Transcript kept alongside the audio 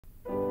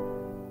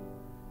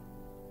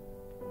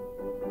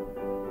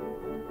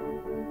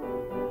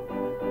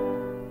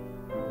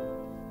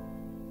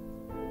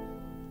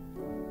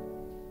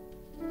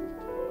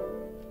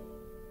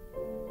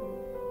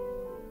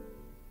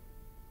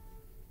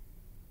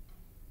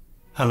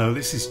Hello,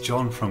 this is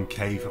John from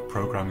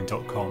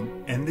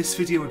caveofprogramming.com. In this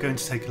video we're going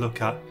to take a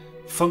look at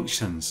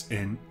functions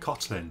in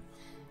Kotlin.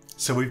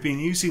 So we've been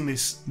using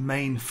this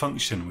main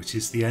function, which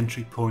is the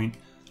entry point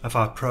of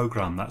our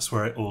program. That's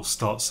where it all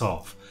starts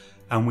off.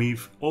 And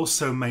we've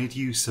also made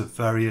use of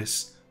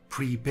various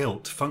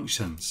pre-built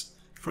functions.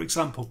 For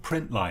example,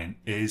 println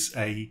is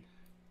a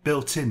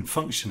built-in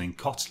function in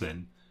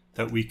Kotlin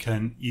that we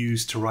can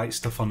use to write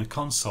stuff on the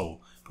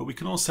console, but we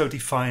can also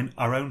define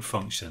our own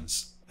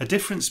functions. A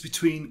difference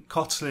between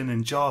Kotlin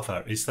and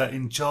Java is that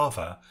in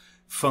Java,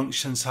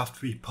 functions have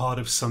to be part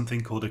of something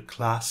called a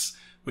class,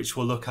 which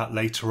we'll look at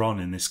later on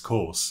in this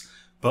course.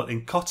 But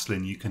in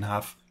Kotlin, you can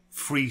have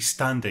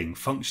freestanding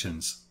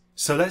functions.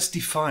 So let's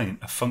define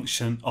a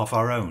function of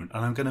our own,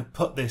 and I'm going to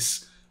put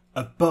this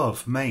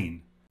above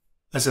main.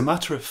 As a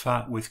matter of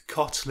fact, with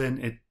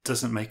Kotlin, it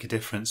doesn't make a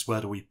difference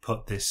whether we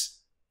put this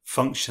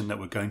function that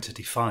we're going to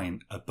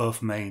define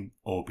above main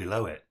or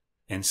below it.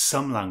 In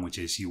some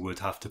languages, you would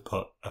have to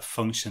put a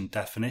function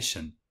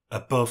definition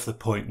above the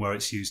point where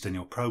it's used in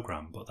your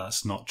program, but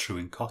that's not true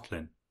in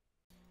Kotlin.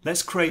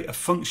 Let's create a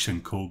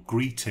function called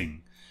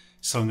greeting.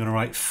 So I'm going to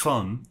write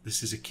fun,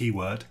 this is a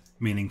keyword,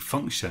 meaning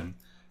function,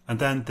 and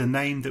then the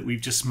name that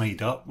we've just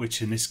made up,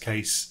 which in this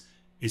case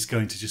is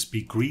going to just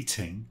be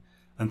greeting,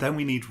 and then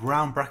we need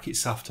round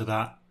brackets after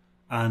that,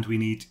 and we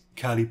need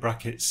curly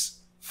brackets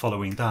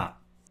following that.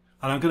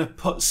 And I'm going to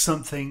put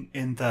something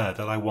in there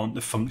that I want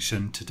the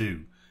function to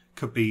do.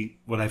 Could be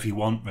whatever you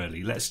want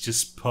really. Let's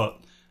just put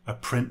a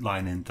print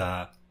line in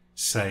there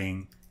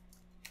saying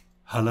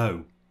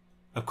hello.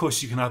 Of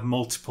course you can have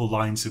multiple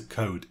lines of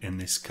code in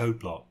this code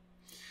block.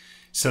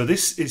 So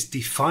this is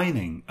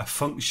defining a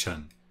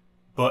function,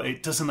 but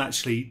it doesn't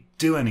actually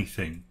do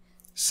anything.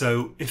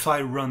 So if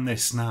I run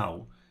this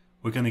now,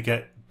 we're going to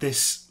get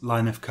this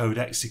line of code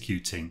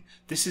executing.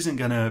 This isn't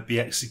going to be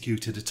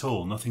executed at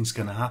all. Nothing's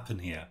going to happen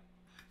here.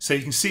 So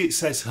you can see it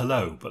says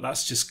hello, but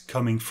that's just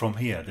coming from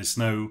here. There's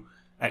no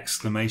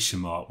exclamation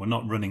mark. We're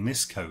not running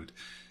this code.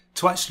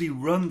 To actually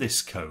run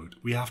this code,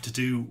 we have to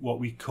do what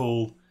we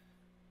call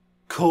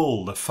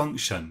the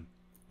function,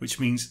 which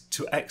means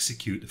to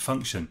execute the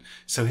function.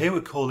 So here we're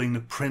calling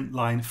the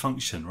println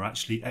function. We're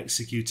actually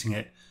executing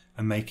it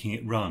and making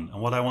it run.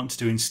 And what I want to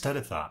do instead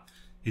of that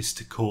is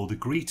to call the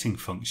greeting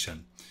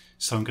function.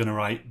 So I'm going to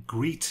write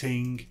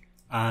greeting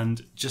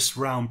and just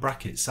round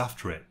brackets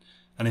after it.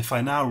 And if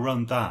I now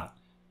run that,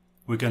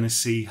 we're going to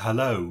see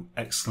hello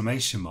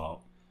exclamation mark,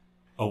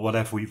 or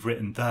whatever we've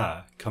written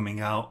there coming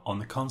out on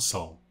the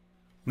console.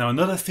 Now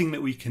another thing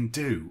that we can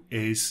do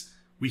is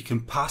we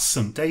can pass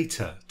some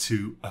data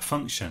to a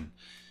function.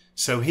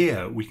 So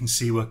here we can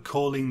see we're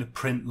calling the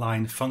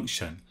println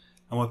function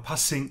and we're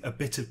passing a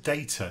bit of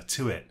data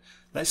to it.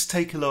 Let's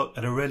take a look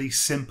at a really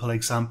simple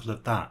example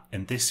of that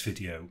in this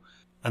video,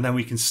 and then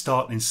we can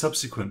start in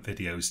subsequent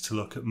videos to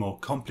look at more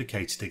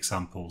complicated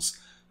examples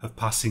of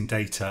passing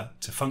data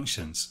to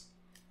functions.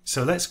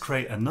 So let's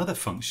create another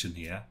function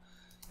here.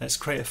 Let's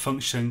create a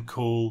function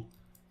called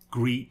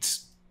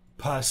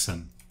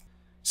greetPerson.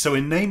 So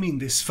in naming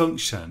this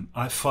function,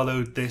 I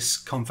followed this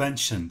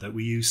convention that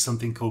we use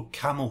something called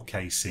camel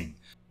casing,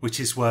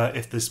 which is where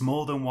if there's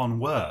more than one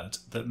word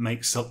that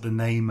makes up the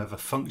name of a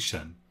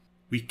function,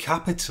 we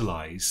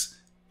capitalize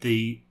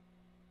the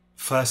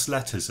first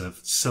letters of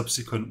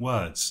subsequent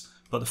words,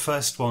 but the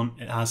first one,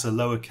 it has a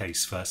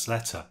lowercase first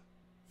letter.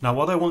 Now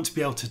what I want to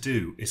be able to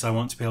do is I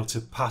want to be able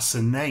to pass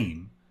a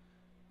name,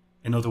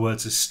 in other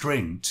words a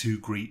string, to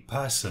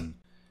greetPerson.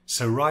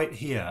 So right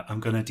here I'm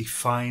going to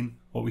define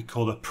what we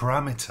call a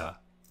parameter.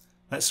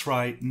 Let's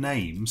write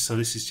name, so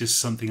this is just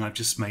something I've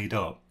just made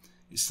up.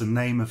 It's the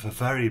name of a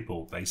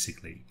variable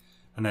basically,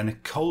 and then a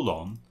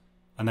colon,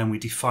 and then we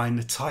define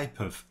the type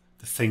of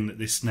the thing that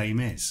this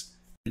name is.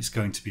 It's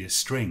going to be a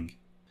string.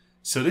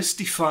 So this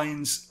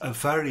defines a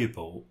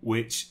variable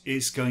which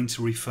is going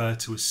to refer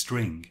to a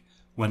string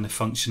when the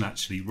function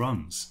actually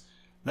runs.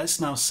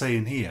 Let's now say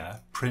in here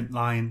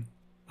println,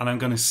 and I'm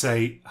going to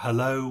say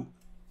hello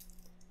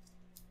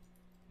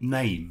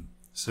name,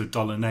 so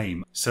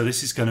 $name. So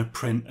this is going to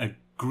print a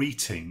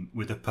greeting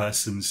with a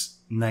person's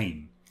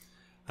name.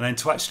 And then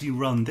to actually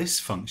run this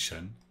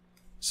function,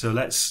 so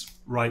let's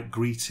write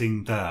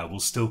greeting there,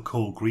 we'll still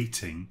call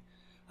greeting,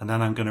 and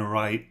then I'm going to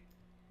write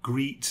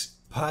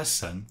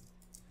greetPerson,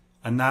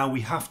 and now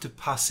we have to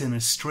pass in a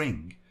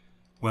string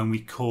when we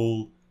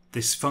call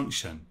this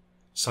function.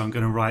 So I'm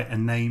going to write a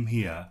name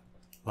here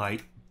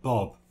like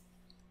Bob.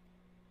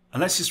 And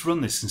let's just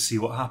run this and see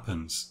what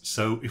happens.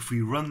 So if we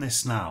run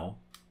this now,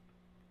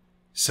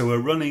 so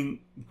we're running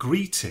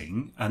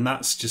greeting, and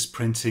that's just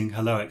printing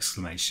hello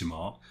exclamation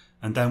mark,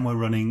 and then we're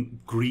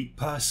running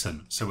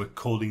greetPerson, so we're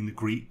calling the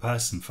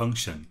greetPerson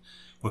function.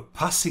 We're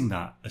passing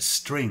that a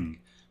string.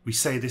 We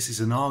say this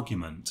is an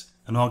argument.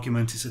 An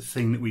argument is a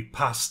thing that we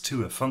pass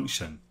to a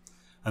function,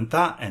 and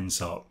that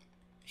ends up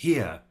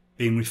here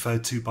being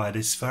referred to by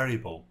this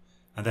variable,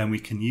 and then we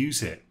can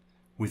use it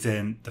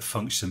within the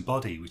function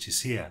body, which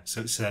is here.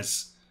 So it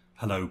says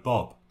hello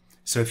Bob.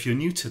 So if you're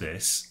new to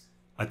this,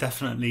 I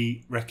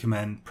definitely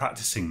recommend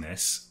practicing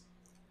this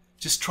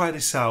Just try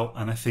this out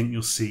and I think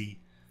you'll see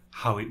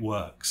how it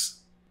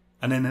works.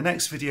 And in the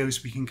next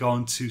videos we can go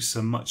on to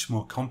some much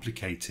more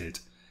complicated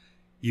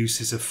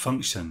uses of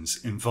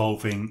functions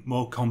involving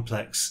more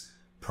complex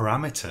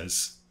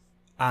parameters,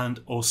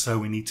 and also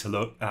we need to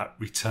look at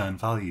return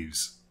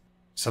values.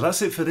 So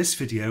that's it for this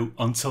video.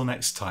 Until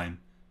next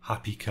time,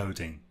 happy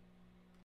coding.